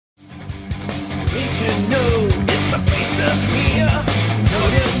cases here. No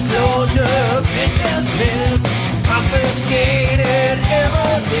disclosure, business missed. Confiscated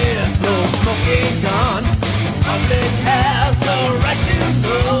evidence, no smoking gun. Public has a right to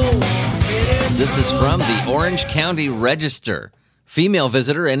know. This is from the Orange County Register. Female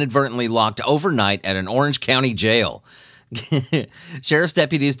visitor inadvertently locked overnight at an Orange County jail. Sheriff's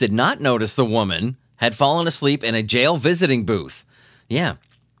deputies did not notice the woman had fallen asleep in a jail visiting booth. Yeah.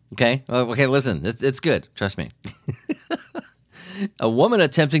 Okay. Okay, listen. It's good. Trust me. A woman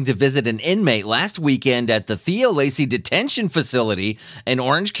attempting to visit an inmate last weekend at the Theo Lacey Detention Facility in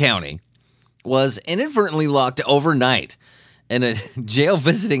Orange County was inadvertently locked overnight in a jail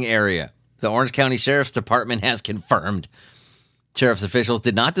visiting area. The Orange County Sheriff's Department has confirmed. Sheriff's officials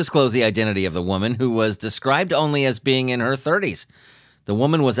did not disclose the identity of the woman, who was described only as being in her 30s. The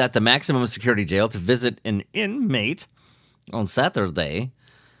woman was at the maximum security jail to visit an inmate on Saturday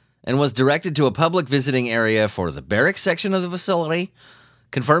and was directed to a public visiting area for the barracks section of the facility,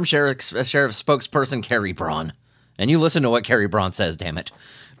 confirmed Sheriff spokesperson Carrie Braun. And you listen to what Carrie Braun says, damn it.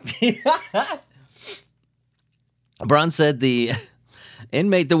 Braun said the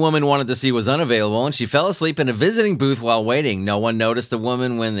inmate the woman wanted to see was unavailable, and she fell asleep in a visiting booth while waiting. No one noticed the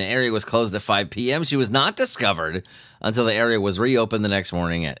woman when the area was closed at 5 p.m. She was not discovered until the area was reopened the next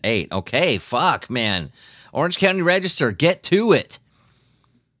morning at 8. Okay, fuck, man. Orange County Register, get to it.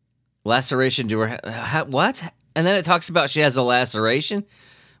 Laceration to her... What? And then it talks about she has a laceration?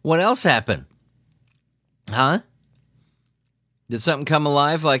 What else happened? Huh? Did something come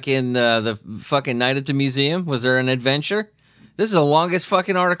alive like in the fucking night at the museum? Was there an adventure? This is the longest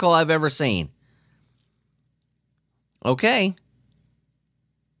fucking article I've ever seen. Okay.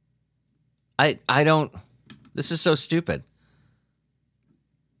 I don't... This is so stupid.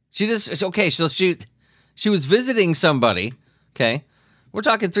 She just... Okay, so she was visiting somebody, okay? We're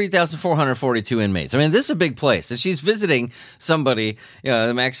talking 3,442 inmates. I mean, this is a big place. And she's visiting somebody,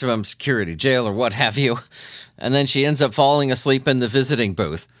 the maximum security jail or what have you. And then she ends up falling asleep in the visiting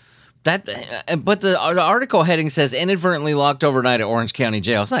booth. But the article heading says inadvertently locked overnight at Orange County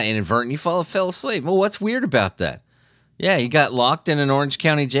Jail. It's not inadvertent. You fell asleep. Well, what's weird about that? Yeah, you got locked in an Orange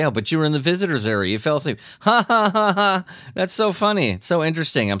County jail, but you were in the visitors area. You fell asleep. Ha, ha, ha, ha. That's so funny. It's so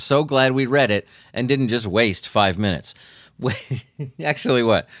interesting. I'm so glad we read it and didn't just waste 5 minutes. Actually,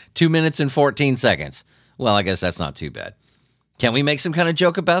 what? 2 minutes and 14 seconds. Well, I guess that's not too bad. Can we make some kind of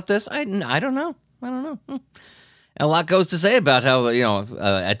joke about this? I don't know. I don't know. A lot goes to say about how,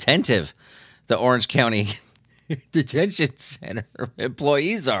 attentive the Orange County Detention Center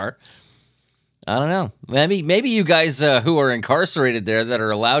employees are. I don't know. Maybe you guys who are incarcerated there that are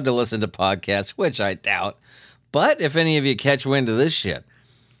allowed to listen to podcasts, which I doubt. But if any of you catch wind of this shit,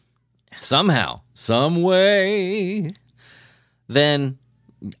 somehow, some way, then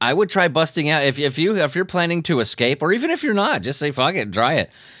I would try busting out. If you're planning to escape, or even if you're not, just say fuck it, try it.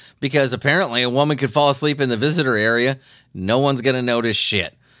 Because apparently a woman could fall asleep in the visitor area. No one's going to notice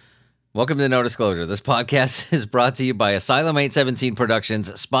shit. Welcome to No Disclosure. This podcast is brought to you by Asylum 817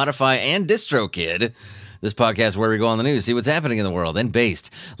 Productions, Spotify, and DistroKid. This podcast is where we go on the news, see what's happening in the world, and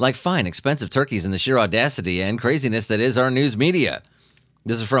based like fine, expensive turkeys in the sheer audacity and craziness that is our news media.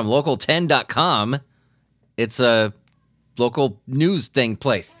 This is from local10.com. It's a local news thing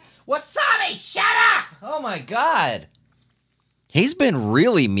place. Wasabi, shut up! Oh my God. He's been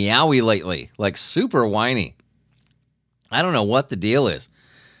really meowy lately, like super whiny. I don't know what the deal is.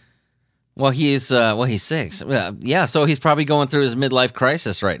 Well, he's 6. Yeah, so he's probably going through his midlife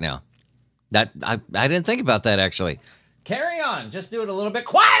crisis right now. That I didn't think about that, actually. Carry on. Just do it a little bit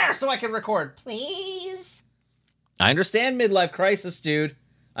quieter so I can record, please. I understand midlife crisis, dude.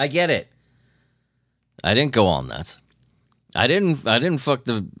 I get it. I didn't go all nuts. I didn't fuck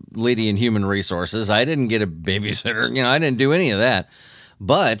the lady in human resources. I didn't get a babysitter. I didn't do any of that.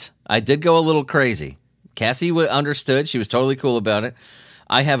 But I did go a little crazy. Cassie understood. She was totally cool about it.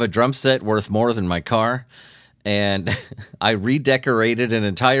 I have a drum set worth more than my car, and I redecorated an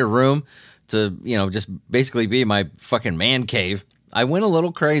entire room to, just basically be my fucking man cave. I went a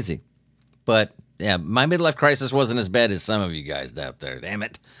little crazy. But yeah, my midlife crisis wasn't as bad as some of you guys out there. Damn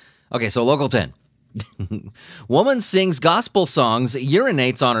it. Okay, so Local 10. Woman sings gospel songs,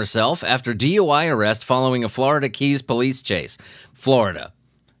 urinates on herself after DUI arrest following a Florida Keys police chase. Florida.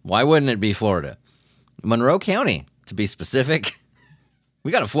 Why wouldn't it be Florida? Monroe County, to be specific.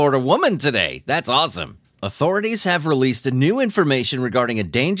 We got a Florida woman today. That's awesome. Authorities have released new information regarding a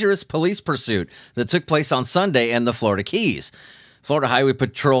dangerous police pursuit that took place on Sunday in the Florida Keys. Florida Highway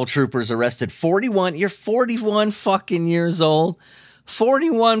Patrol troopers arrested 41. You're 41 fucking years old.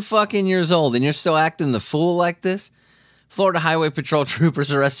 41 fucking years old, and you're still acting the fool like this? Florida Highway Patrol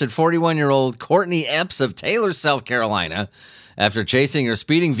troopers arrested 41-year-old Courtney Epps of Taylor, South Carolina, after chasing her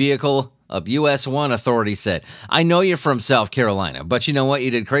speeding vehicle, a US 1 authority said. I know you're from South Carolina, but you know what?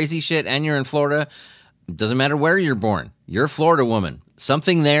 You did crazy shit and you're in Florida. Doesn't matter where you're born. You're a Florida woman.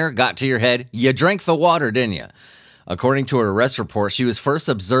 Something there got to your head. You drank the water, didn't you? According to her arrest report, she was first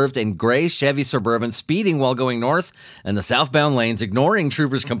observed in gray Chevy Suburban speeding while going north in the southbound lanes, ignoring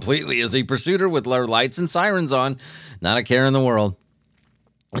troopers completely as they pursued her with their lights and sirens on. Not a care in the world.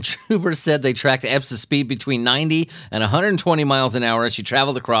 The troopers said they tracked Epps' speed between 90 and 120 miles an hour as she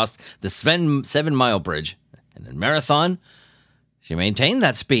traveled across the 7-mile bridge. And in Marathon, she maintained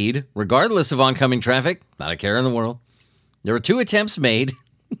that speed, regardless of oncoming traffic. Not a care in the world. There were 2 attempts made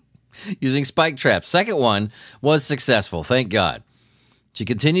using spike traps. Second one was successful, thank God. She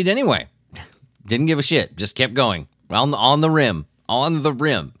continued anyway. Didn't give a shit. Just kept going. On the rim. On the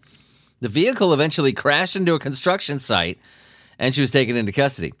rim. The vehicle eventually crashed into a construction site, and she was taken into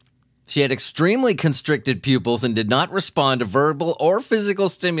custody. She had extremely constricted pupils and did not respond to verbal or physical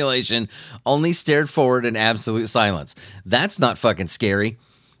stimulation, only stared forward in absolute silence. That's not fucking scary.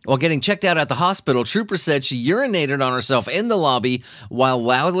 While getting checked out at the hospital, troopers said she urinated on herself in the lobby while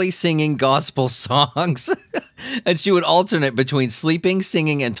loudly singing gospel songs. And she would alternate between sleeping,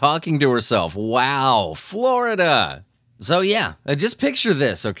 singing, and talking to herself. Wow, Florida. So yeah, just picture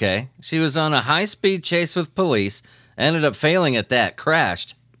this, okay? She was on a high-speed chase with police, ended up failing at that,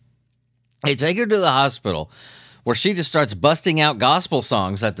 crashed. They take her to the hospital, where she just starts busting out gospel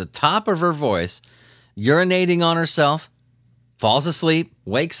songs at the top of her voice, urinating on herself, falls asleep,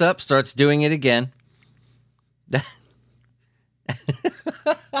 wakes up, starts doing it again. The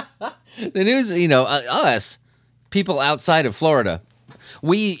news, us, people outside of Florida,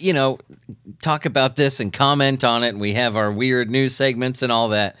 we, talk about this and comment on it, and we have our weird news segments and all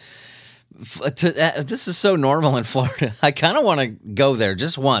that. This is so normal in Florida. I kind of want to go there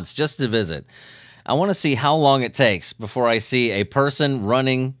just once, just to visit. I want to see how long it takes before I see a person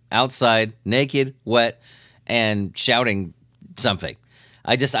running outside, naked, wet, and shouting something.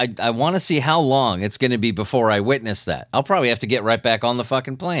 I want to see how long it's going to be before I witness that. I'll probably have to get right back on the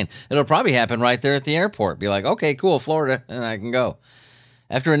fucking plane. It'll probably happen right there at the airport. Be like, okay, cool, Florida, and I can go.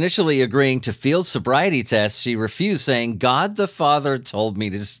 After initially agreeing to field sobriety tests, she refused, saying, God the Father told me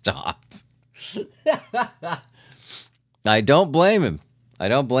to stop. I don't blame him.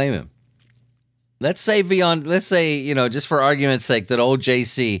 Let's say, just for argument's sake, that old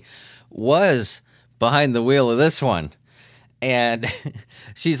JC was behind the wheel of this one. And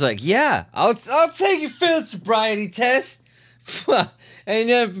she's like, yeah, I'll take your field sobriety test.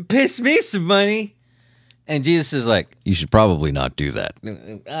 And piss me some money. And Jesus is like, you should probably not do that.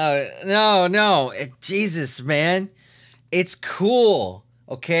 No. Jesus, man. It's cool,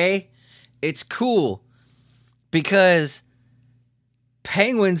 okay? It's cool. Because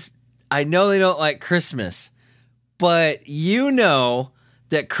penguins, I know they don't like Christmas. But you know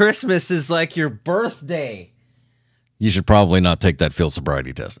that Christmas is like your birthday. You should probably not take that field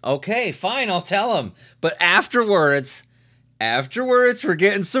sobriety test. Okay, fine, I'll tell him. But afterwards, we're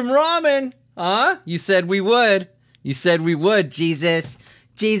getting some ramen. Huh? You said we would. Jesus.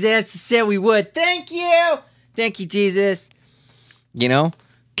 Jesus, you said we would. Thank you. Thank you, Jesus.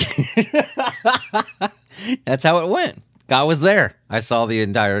 That's how it went. God was there. I saw the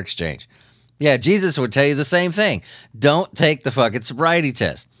entire exchange. Yeah, Jesus would tell you the same thing. Don't take the fucking sobriety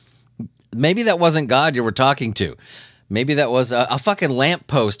test. Maybe that wasn't God you were talking to. Maybe that was a fucking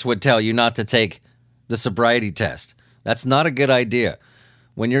lamppost would tell you not to take the sobriety test. That's not a good idea.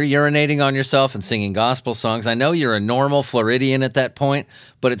 When you're urinating on yourself and singing gospel songs, I know you're a normal Floridian at that point,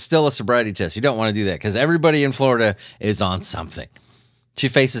 but it's still a sobriety test. You don't want to do that because everybody in Florida is on something. She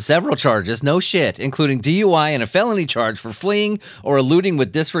faces several charges, no shit, including DUI and a felony charge for fleeing or eluding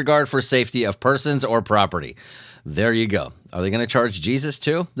with disregard for safety of persons or property. There you go. Are they going to charge Jesus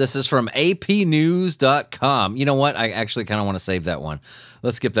too? This is from apnews.com. You know what? I actually kind of want to save that one.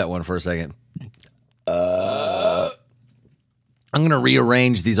 Let's skip that one for a second. I'm going to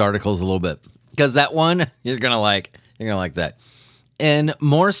rearrange these articles a little bit because that one, you're going to like that. And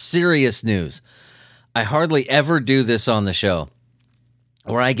more serious news. I hardly ever do this on the show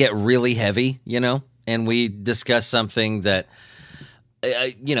where I get really heavy, and we discuss something that,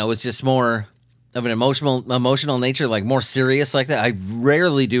 is just more of an emotional nature, like more serious like that. I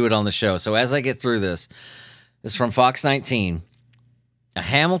rarely do it on the show. So as I get through this is from Fox 19. A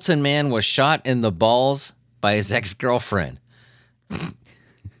Hamilton man was shot in the balls by his ex-girlfriend.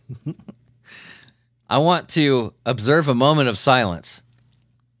 I want to observe a moment of silence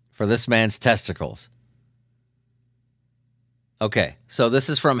for this man's testicles. Okay, so this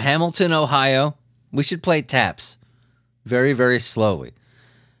is from Hamilton, Ohio. We should play taps. very, very slowly.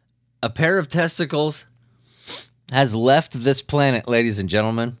 A pair of testicles has left this planet, ladies and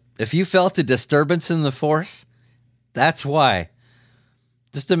gentlemen. If you felt a disturbance in the force, that's why.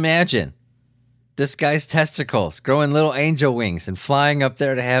 Just imagine this guy's testicles growing little angel wings and flying up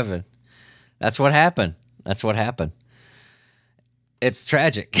there to heaven. That's what happened. That's what happened. It's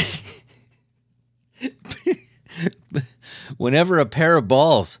tragic. Whenever a pair of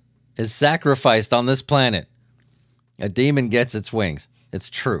balls is sacrificed on this planet, a demon gets its wings. It's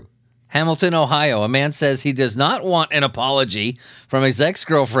true. Hamilton, Ohio, a man says he does not want an apology from his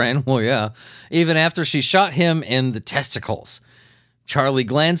ex-girlfriend, well, yeah, even after she shot him in the testicles. Charlie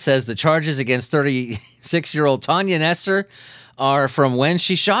Glenn says the charges against 36-year-old Tanya Nestor are from when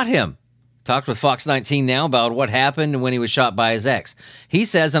she shot him. Talked with Fox 19 now about what happened when he was shot by his ex. He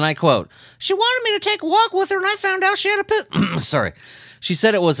says, and I quote, "She wanted me to take a walk with her and I found out she had a pistol." Sorry. She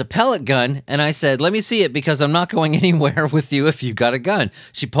said it was a pellet gun, and I said, "Let me see it because I'm not going anywhere with you if you got a gun."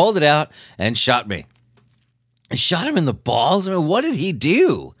 She pulled it out and shot me. I shot him in the balls? I mean, what did he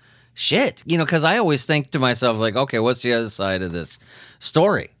do? Shit. Because I always think to myself, like, okay, what's the other side of this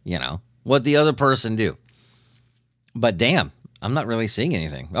story? What'd the other person do? But damn, I'm not really seeing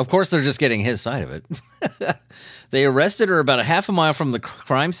anything. Of course, they're just getting his side of it. They arrested her about a half a mile from the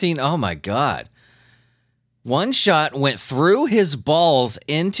crime scene. Oh, my God. One shot went through his balls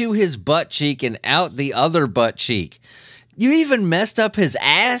into his butt cheek and out the other butt cheek. You even messed up his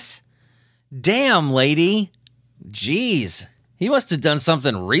ass? Damn, lady. Jeez. He must have done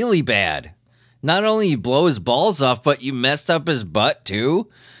something really bad. Not only you blow his balls off, but you messed up his butt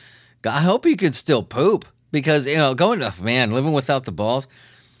too. I hope you could still poop because, living without the balls,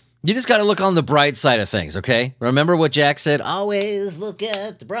 you just got to look on the bright side of things, okay? Remember what Jack said? Always look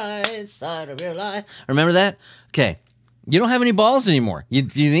at the bright side of your life. Remember that? Okay. You don't have any balls anymore. You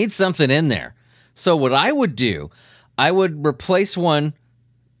need something in there. So what I would do, I would replace one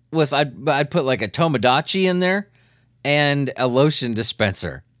with, I'd put like a Tomodachi in there and a lotion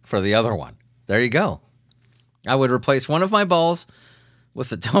dispenser for the other one. There you go. I would replace one of my balls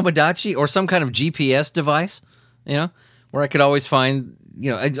with a Tomodachi or some kind of GPS device, where I could always find,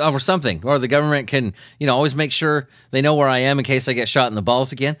 or something, or the government can, always make sure they know where I am in case I get shot in the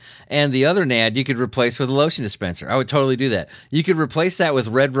balls again. And the other NAD you could replace with a lotion dispenser. I would totally do that. You could replace that with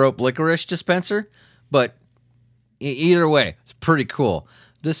red rope licorice dispenser, but either way, it's pretty cool.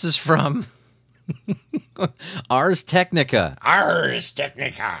 This is from Ars Technica. Ars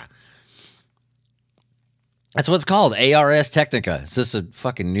Technica. That's what it's called, ARS Technica. Is this a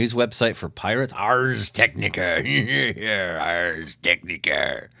fucking news website for pirates? Ars Technica. Ars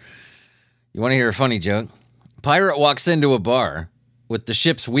Technica. You want to hear a funny joke? Pirate walks into a bar with the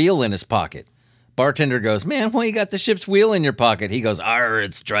ship's wheel in his pocket. Bartender goes, "Man, why you got the ship's wheel in your pocket?" He goes,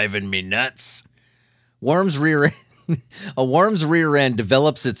 "It's driving me nuts." A worm's rear end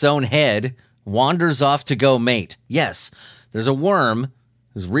develops its own head, wanders off to go mate. Yes, there's a worm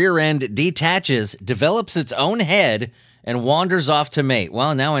whose rear end detaches, develops its own head, and wanders off to mate.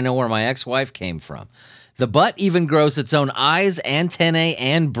 Well, now I know where my ex-wife came from. The butt even grows its own eyes, antennae,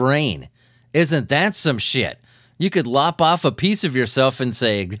 and brain. Isn't that some shit? You could lop off a piece of yourself and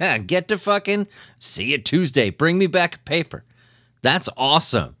say, "Get to fucking, see you Tuesday, bring me back a paper." That's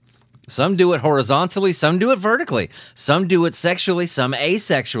awesome. Some do it horizontally, some do it vertically. Some do it sexually, some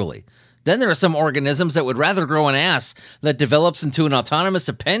asexually. Then there are some organisms that would rather grow an ass that develops into an autonomous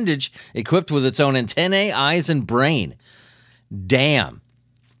appendage equipped with its own antennae, eyes, and brain. Damn.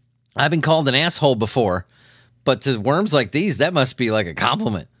 I've been called an asshole before, but to worms like these, that must be like a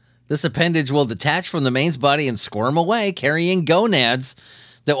compliment. This appendage will detach from the main's body and squirm away, carrying gonads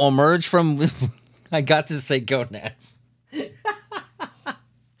that will emerge from... I got to say gonads.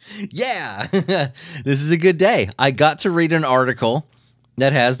 Yeah, this is a good day. I got to read an article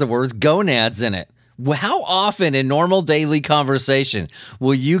that has the words gonads in it. How often in normal daily conversation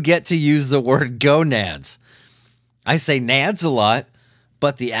will you get to use the word gonads? I say nads a lot,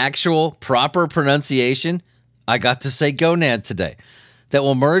 but the actual proper pronunciation, I got to say gonad today. That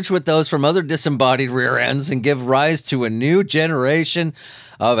will merge with those from other disembodied rear ends and give rise to a new generation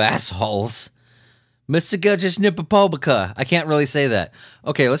of assholes. Mystiga just nippopobica. I can't really say that.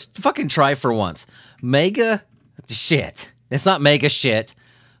 Okay, let's fucking try for once. Mega shit. It's not mega shit.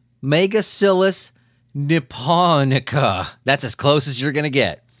 Megacillus nipponica. That's as close as you're going to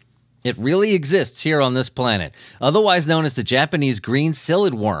get. It really exists here on this planet. Otherwise known as the Japanese green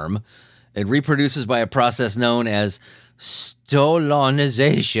psyllid worm, it reproduces by a process known as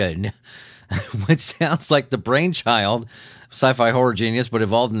stolonization, which sounds like the brainchild sci-fi horror genius, but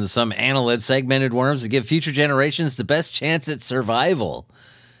evolved into some annelid segmented worms to give future generations the best chance at survival.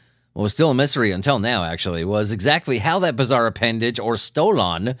 what was still a mystery until now, actually, was exactly how that bizarre appendage, or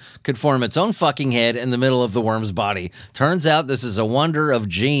stolon, could form its own fucking head in the middle of the worm's body. Turns out this is a wonder of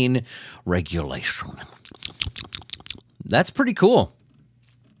gene regulation. That's pretty cool.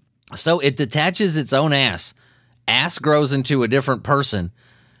 So it detaches its own ass. Ass grows into a different person.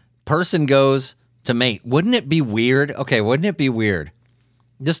 Person goes to mate. Wouldn't it be weird? Okay, wouldn't it be weird?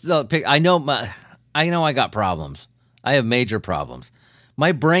 Just I know I got problems. I have major problems.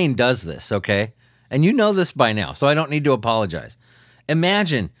 My brain does this, okay? And you know this by now, so I don't need to apologize.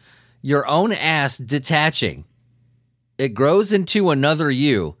 Imagine your own ass detaching. It grows into another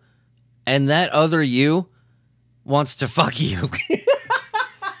you, and that other you wants to fuck you.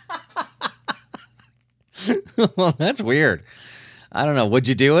 Well, that's weird. I don't know. Would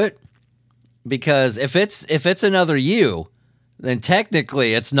you do it? Because if it's another you, then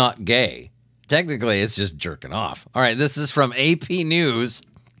technically it's not gay. Technically, it's just jerking off. All right, this is from AP News.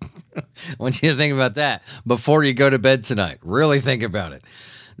 I want you to think about that before you go to bed tonight. Really think about it.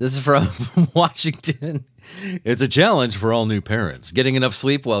 This is from Washington. It's a challenge for all new parents, getting enough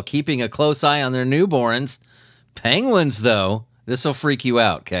sleep while keeping a close eye on their newborns. Penguins, though, this will freak you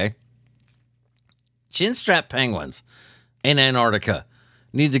out, okay? Chinstrap penguins in Antarctica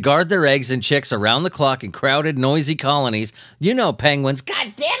need to guard their eggs and chicks around the clock in crowded, noisy colonies. You know penguins.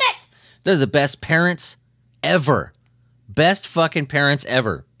 God damn it! They're the best parents ever. Best fucking parents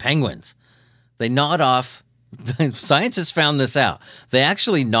ever. Penguins. They nod off. Scientists found this out. They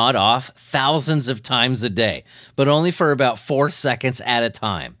actually nod off thousands of times a day, but only for about 4 seconds at a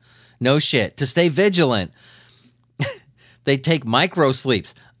time. No shit. To stay vigilant, they take micro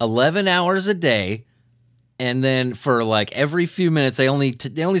sleeps, 11 hours a day, and then for like every few minutes, they only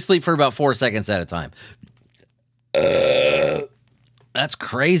sleep for about 4 seconds at a time. That's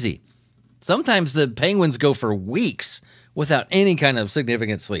crazy. Sometimes the penguins go for weeks without any kind of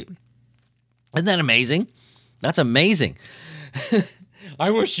significant sleep. Isn't that amazing? That's amazing. I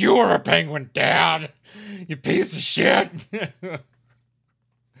wish you were a penguin, Dad. You piece of shit.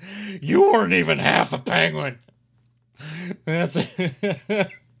 You weren't even half a penguin.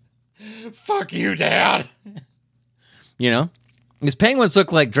 Fuck you, Dad. You know, these penguins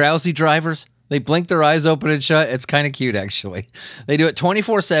look like drowsy drivers. They blink their eyes open and shut. It's kind of cute, actually. They do it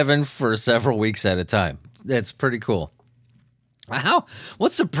 24/7 for several weeks at a time. That's pretty cool.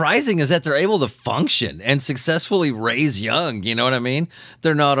 What's surprising is that they're able to function and successfully raise young. You know what I mean?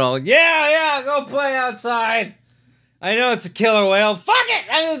 They're not all, yeah, go play outside. I know it's a killer whale. Fuck it.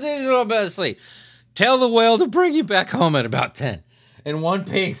 I just need a little bit of sleep. Tell the whale to bring you back home at about 10 in one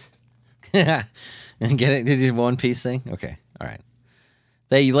piece. Get it? Did you one piece thing? Okay. All right.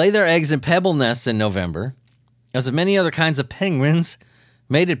 They lay their eggs in pebble nests in November. As with many other kinds of penguins,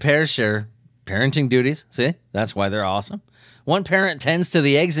 mated pairs share parenting duties. See? That's why they're awesome. One parent tends to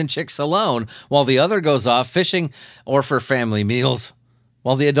the eggs and chicks alone, while the other goes off fishing or for family meals.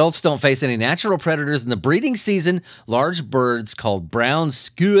 While the adults don't face any natural predators in the breeding season, large birds called brown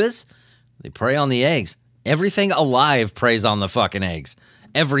skuas, they prey on the eggs. Everything alive preys on the fucking eggs.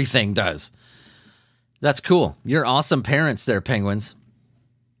 Everything does. That's cool. You're awesome parents there, penguins.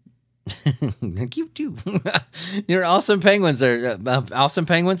 Cute too. You're awesome penguins there. Awesome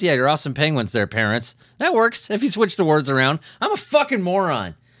penguins? Yeah, you're awesome penguins there, parents. That works if you switch the words around. I'm a fucking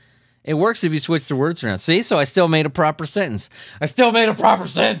moron. It works if you switch the words around. See? So I still made a proper sentence. I still made a proper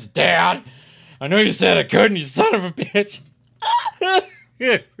sentence, Dad. I know you said I couldn't, you son of a bitch.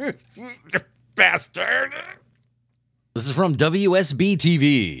 Bastard. This is from WSB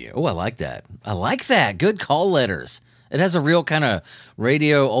TV. Oh, I like that. I like that. Good call letters. It has a real kind of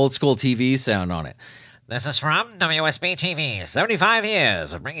radio, old school TV sound on it. This is from WSB TV. 75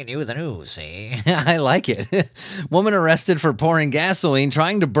 years of bringing you the news, see? I like it. Woman arrested for pouring gasoline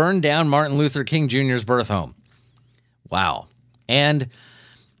trying to burn down Martin Luther King Jr.'s birth home. Wow. And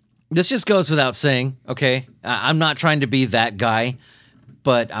this just goes without saying, okay? I'm not trying to be that guy,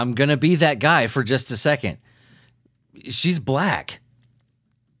 but I'm going to be that guy for just a second. She's black.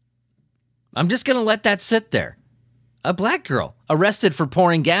 I'm just going to let that sit there. A black girl arrested for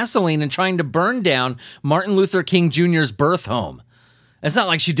pouring gasoline and trying to burn down Martin Luther King Jr.'s birth home. It's not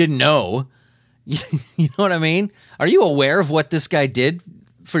like she didn't know. You know what I mean? Are you aware of what this guy did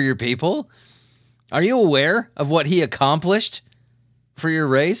for your people? Are you aware of what he accomplished for your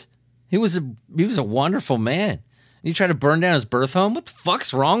race? He was a wonderful man. You try to burn down his birth home? What the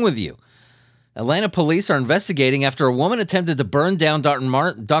fuck's wrong with you? Atlanta police are investigating after a woman attempted to burn down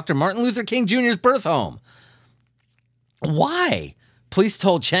Dr. Martin Luther King Jr.'s birth home. Why? Police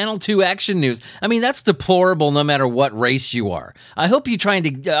told Channel 2 Action News. I mean, that's deplorable no matter what race you are. I hope you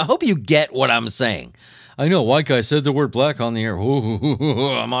get what I'm saying. I know, white guy said the word black on the air.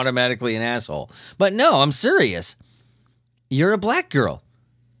 I'm automatically an asshole. But no, I'm serious. You're a black girl.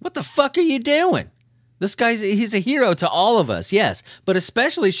 What the fuck are you doing? This he's a hero to all of us, yes, but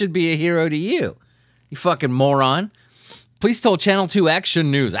especially should be a hero to you. You fucking moron. Police told Channel 2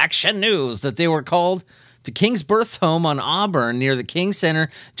 Action News, that they were called to King's birth home on Auburn near the King Center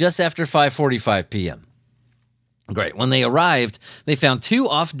just after 5:45 p.m. Great. When they arrived, they found 2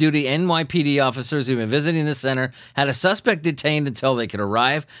 off-duty NYPD officers who've been visiting the center, had a suspect detained until they could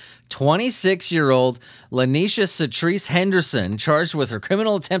arrive. 26-year-old Lanisha Satrice Henderson, charged with her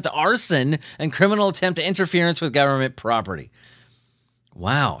criminal attempt arson and criminal attempt interference with government property.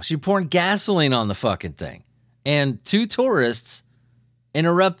 Wow. She poured gasoline on the fucking thing. And 2 tourists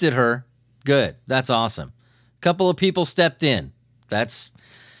interrupted her. Good. That's awesome. A couple of people stepped in.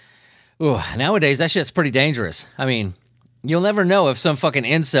 Nowadays, that shit's pretty dangerous. I mean, you'll never know if some fucking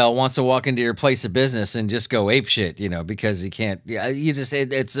incel wants to walk into your place of business and just go ape shit, because he can't.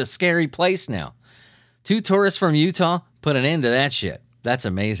 It's a scary place now. 2 tourists from Utah put an end to that shit. That's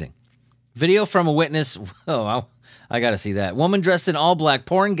amazing. Video from a witness. Oh, I got to see that. Woman dressed in all black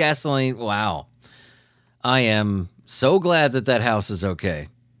pouring gasoline. Wow. I am so glad that house is okay.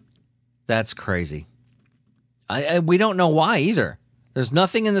 That's crazy. We don't know why either. There's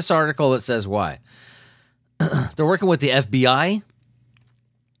nothing in this article that says why. They're working with the FBI.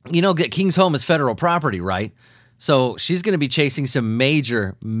 King's home is federal property, right? So she's going to be chasing some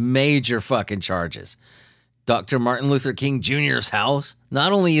major, major fucking charges. Dr. Martin Luther King Jr.'s house,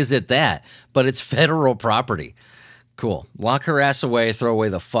 not only is it that, but it's federal property. Cool. Lock her ass away, throw away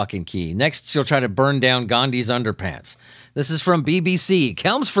the fucking key. Next, she'll try to burn down Gandhi's underpants. This is from BBC.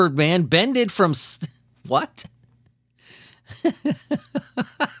 Chelmsford man bended from... What?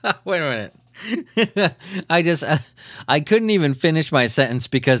 Wait a minute. I couldn't even finish my sentence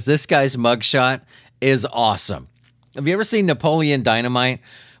because this guy's mugshot is awesome. Have you ever seen Napoleon Dynamite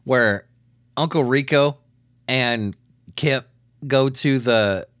where Uncle Rico and Kip go to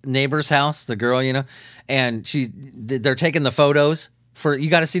the neighbor's house, the girl, and they're taking the photos for, you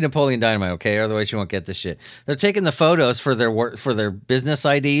got to see Napoleon Dynamite, okay? Otherwise you won't get this shit. They're taking the photos for their business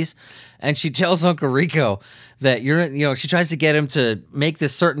IDs, and she tells Uncle Rico that she tries to get him to make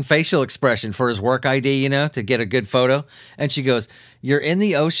this certain facial expression for his work ID, to get a good photo. And she goes, "You're in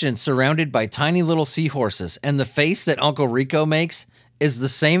the ocean surrounded by tiny little seahorses." And the face that Uncle Rico makes is the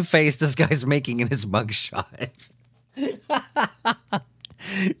same face this guy's making in his mugshot.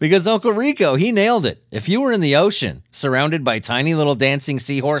 Because Uncle Rico, he nailed it. If you were in the ocean surrounded by tiny little dancing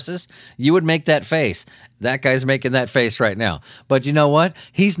seahorses, you would make that face. That guy's making that face right now. But you know what?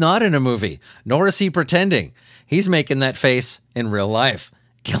 He's not in a movie, nor is he pretending. He's making that face in real life.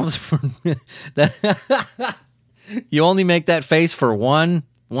 You only make that face for one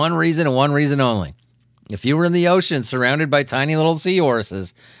reason and one reason only. If you were in the ocean surrounded by tiny little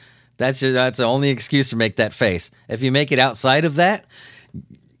seahorses, that's the only excuse to make that face. If you make it outside of that,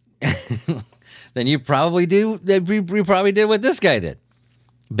 then you probably did what this guy did.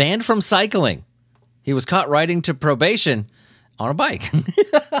 Banned from cycling. He was caught riding to probation on a bike.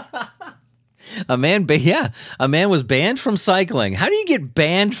 A man was banned from cycling. How do you get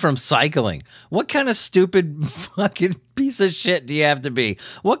banned from cycling? What kind of stupid fucking piece of shit do you have to be?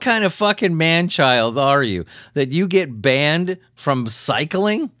 What kind of fucking man-child are you that you get banned from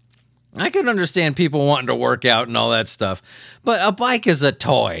cycling? I can understand people wanting to work out and all that stuff, but a bike is a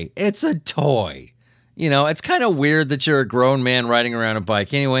toy. It's a toy. It's kind of weird that you're a grown man riding around a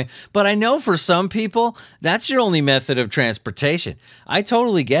bike anyway, but I know for some people, that's your only method of transportation. I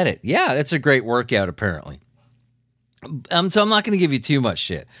totally get it. Yeah, it's a great workout, apparently. So I'm not going to give you too much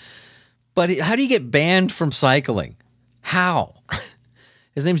shit. But how do you get banned from cycling? How?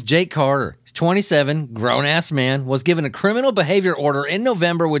 His name's Jake Carter. He's 27, grown-ass man, was given a criminal behavior order in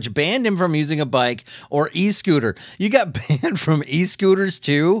November which banned him from using a bike or e-scooter. You got banned from e-scooters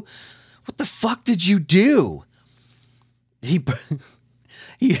too? What the fuck did you do?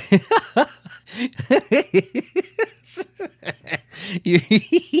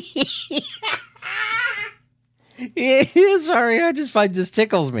 Sorry, I just find this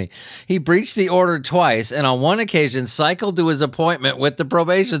tickles me. He breached the order twice, and on one occasion cycled to his appointment with the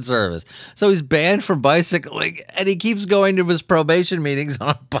probation service. So he's banned from bicycling, and he keeps going to his probation meetings on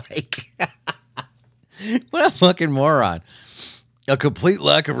a bike. What a fucking moron. A complete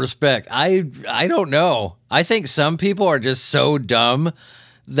lack of respect. I don't know. I think some people are just so dumb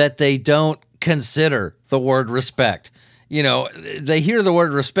that they don't consider the word respect. They hear the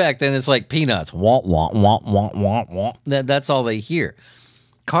word respect and it's like peanuts. Wah, wah, wah, wah, wah, wah. That's all they hear.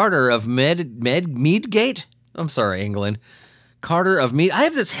 Carter of Meadgate? I'm sorry, England. Carter of Mead. I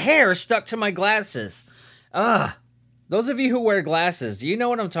have this hair stuck to my glasses. Those of you who wear glasses, do you know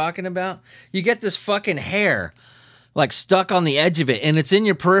what I'm talking about? You get this fucking hair like stuck on the edge of it, and it's in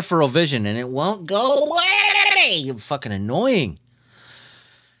your peripheral vision, and it won't go away. Fucking annoying.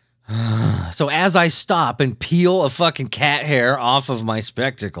 So as I stop and peel a fucking cat hair off of my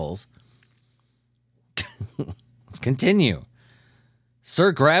spectacles, let's continue.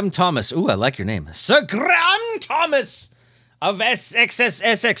 Sir Graham Thomas. Ooh, I like your name. Sir Graham Thomas of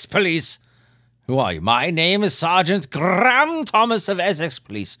Essex Police. Who are you? My name is Sergeant Graham Thomas of Essex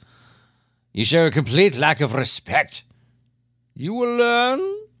Police. You show a complete lack of respect. You will learn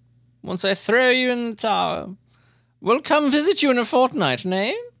once I throw you in the tower. We'll come visit you in a fortnight,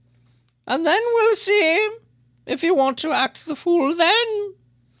 nay? And then we'll see if you want to act the fool then.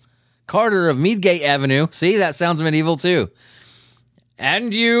 Carter of Meadgate Avenue. See, that sounds medieval too.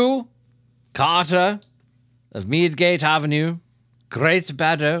 And you, Carter of Meadgate Avenue, Great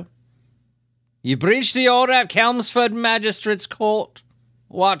Baddo. You breached the order at Chelmsford Magistrates Court.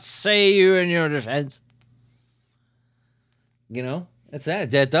 What say you in your defense? You know, it's that.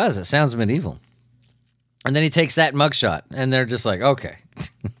 That does. It sounds medieval. And then he takes that mugshot, and they're just like, okay,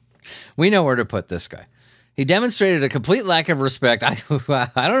 we know where to put this guy. He demonstrated a complete lack of respect. I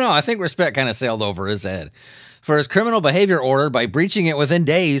don't know. I think respect kind of sailed over his head for his criminal behavior order by breaching it within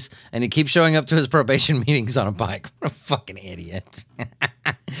days, and he keeps showing up to his probation meetings on a bike. What a fucking idiot.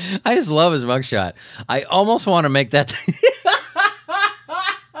 I just love his mugshot. I almost want to make that...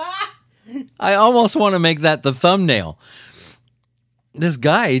 I almost want to make that the thumbnail. This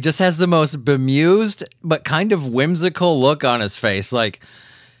guy, he just has the most bemused but kind of whimsical look on his face. Like,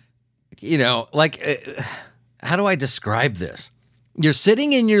 you know, like, how do I describe this? You're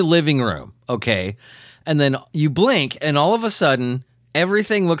sitting in your living room, okay? And then you blink, and all of a sudden,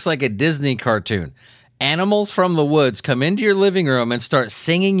 everything looks like a Disney cartoon. Animals from the woods come into your living room and start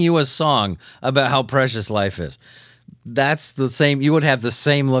singing you a song about how precious life is. That's the same. You would have the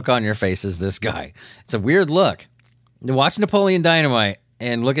same look on your face as this guy. It's a weird look. Watch Napoleon Dynamite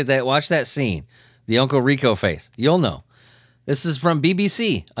and look at that. Watch that scene. The Uncle Rico face. You'll know. This is from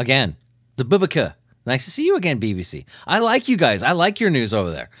BBC. Again, the Bibica. Nice to see you again, BBC. I like you guys. I like your news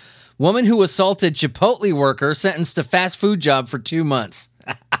over there. Woman who assaulted Chipotle worker sentenced to fast food job for 2 months.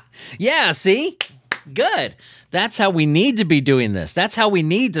 Yeah, see? Good. That's how we need to be doing this. That's how we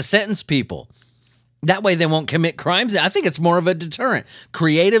need to sentence people. That way they won't commit crimes. I think it's more of a deterrent.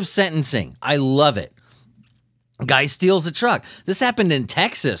 Creative sentencing. I love it. Guy steals a truck. This happened in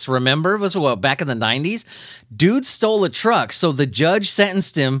Texas, remember? It was back in the 90s? Dude stole a truck, so the judge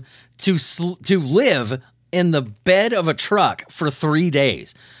sentenced him to live in the bed of a truck for 3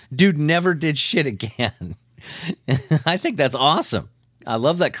 days. Dude never did shit again. I think that's awesome. I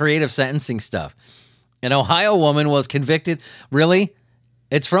love that creative sentencing stuff. An Ohio woman was convicted. Really?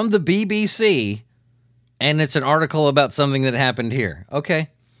 It's from the BBC, and it's an article about something that happened here. Okay.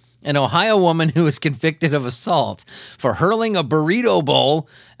 An Ohio woman who was convicted of assault for hurling a burrito bowl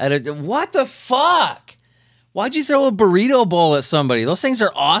at a... What the fuck? Why'd you throw a burrito bowl at somebody? Those things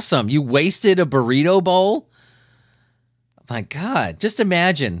are awesome. You wasted a burrito bowl? My God. Just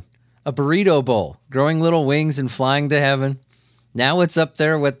imagine a burrito bowl growing little wings and flying to heaven. Now it's up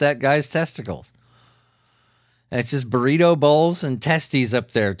there with that guy's testicles. It's just burrito bowls and testes up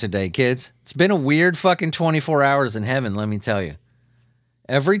there today, kids. It's been a weird fucking 24 hours in heaven, let me tell you.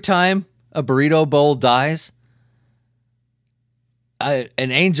 Every time a burrito bowl dies, an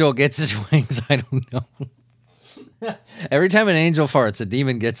angel gets his wings. I don't know. Every time an angel farts, a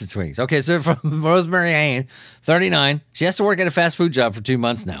demon gets its wings. Okay, so from Rosemary Hain, 39. She has to work at a fast food job for 2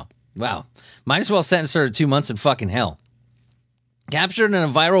 months now. Wow. Might as well sentence her to 2 months in fucking hell. Captured in a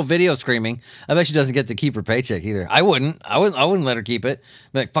viral video screaming. I bet she doesn't get to keep her paycheck either. I wouldn't let her keep it.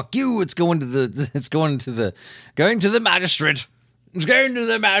 Be like, fuck you, going to the magistrate. It's going to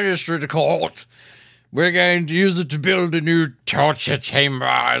the magistrate court. We're going to use it to build a new torture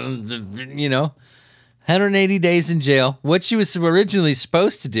chamber. You know, 180 days in jail. What she was originally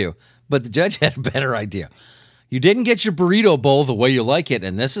supposed to do. But the judge had a better idea. You didn't get your burrito bowl the way you like it,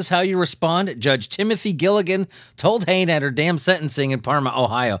 and this is how you respond. Judge Timothy Gilligan told Hain at her damn sentencing in Parma,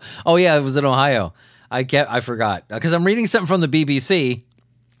 Ohio. Oh, yeah, it was in Ohio. I forgot. Because I'm reading something from the BBC.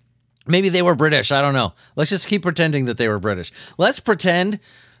 Maybe they were British. I don't know. Let's just keep pretending that they were British. Let's pretend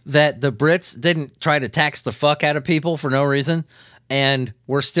that the Brits didn't try to tax the fuck out of people for no reason, and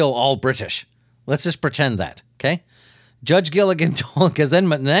we're still all British. Let's just pretend that, okay? Judge Gilligan told, because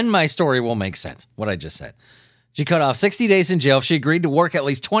then my story will make sense, what I just said. She cut off 60 days in jail if she agreed to work at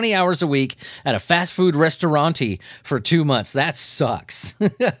least 20 hours a week at a fast food restaurante for 2 months. That sucks.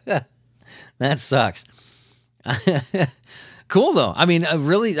 That sucks. Cool, though. I mean,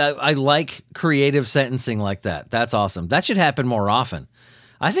 I like creative sentencing like that. That's awesome. That should happen more often.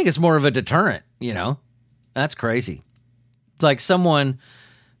 I think it's more of a deterrent, you know? That's crazy. Like someone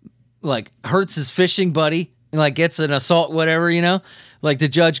like hurts his fishing buddy, and like gets an assault, whatever, you know? Like the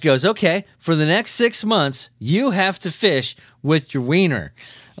judge goes, okay, for the next 6 months, you have to fish with your wiener.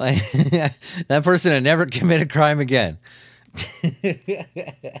 Like that person had never committed a crime again.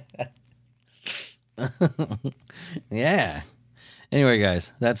 Yeah. Anyway,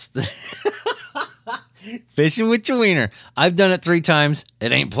 guys, that's the fishing with your wiener. I've done it 3 times.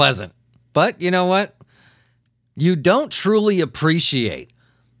 It ain't pleasant. But you know what? You don't truly appreciate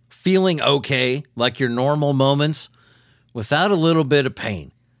feeling okay, like your normal moments, without a little bit of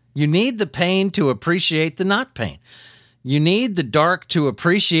pain. You need the pain to appreciate the not pain. You need the dark to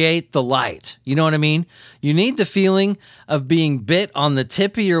appreciate the light. You know what I mean? You need the feeling of being bit on the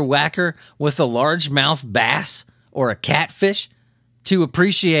tip of your whacker with a largemouth bass or a catfish to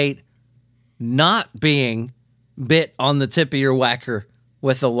appreciate not being bit on the tip of your whacker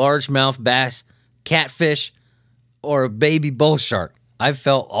with a largemouth bass, catfish, or a baby bull shark. I've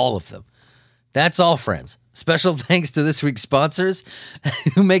felt all of them. That's all, friends. Special thanks to this week's sponsors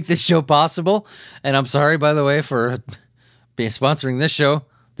who make this show possible. And I'm sorry, by the way, for being sponsoring this show.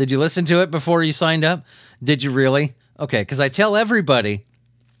 Did you listen to it before you signed up? Did you really? Okay, because I tell everybody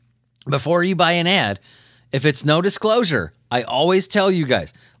before you buy an ad, if it's no disclosure, I always tell you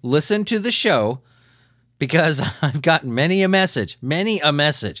guys, listen to the show, because I've gotten many a message,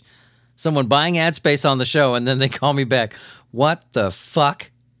 someone buying ad space on the show, and then they call me back, what the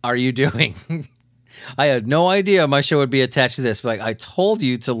fuck are you doing? I had no idea my show would be attached to this. But like, I told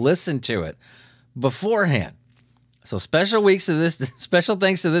you to listen to it beforehand. So special thanks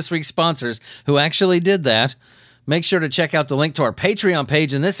to this week's sponsors who actually did that. Make sure to check out the link to our Patreon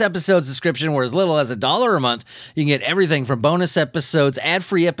page in this episode's description, where as little as $1 a month, you can get everything from bonus episodes,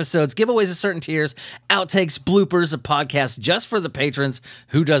 ad-free episodes, giveaways of certain tiers, outtakes, bloopers, a podcast just for the patrons.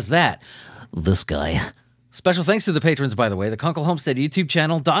 Who does that? This guy. Special thanks to the patrons, by the way, the Kunkel Homestead YouTube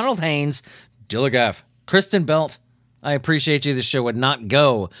channel, Donald Haynes, Dilligaff, Kristen Belt. I appreciate you. This show would not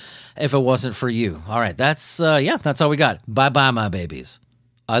go if it wasn't for you. All right, that's all we got. Bye-bye, my babies.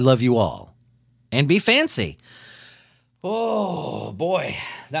 I love you all. And be fancy. Oh, boy.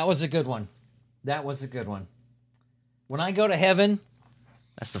 That was a good one. When I go to heaven,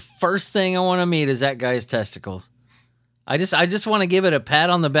 that's the first thing I want to meet is that guy's testicles. I just want to give it a pat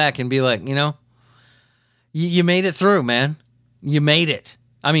on the back and be like, you know, you made it through, man. You made it.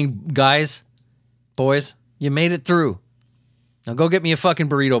 I mean, guys, boys, you made it through. Now go get me a fucking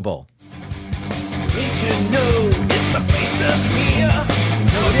burrito bowl. Did you know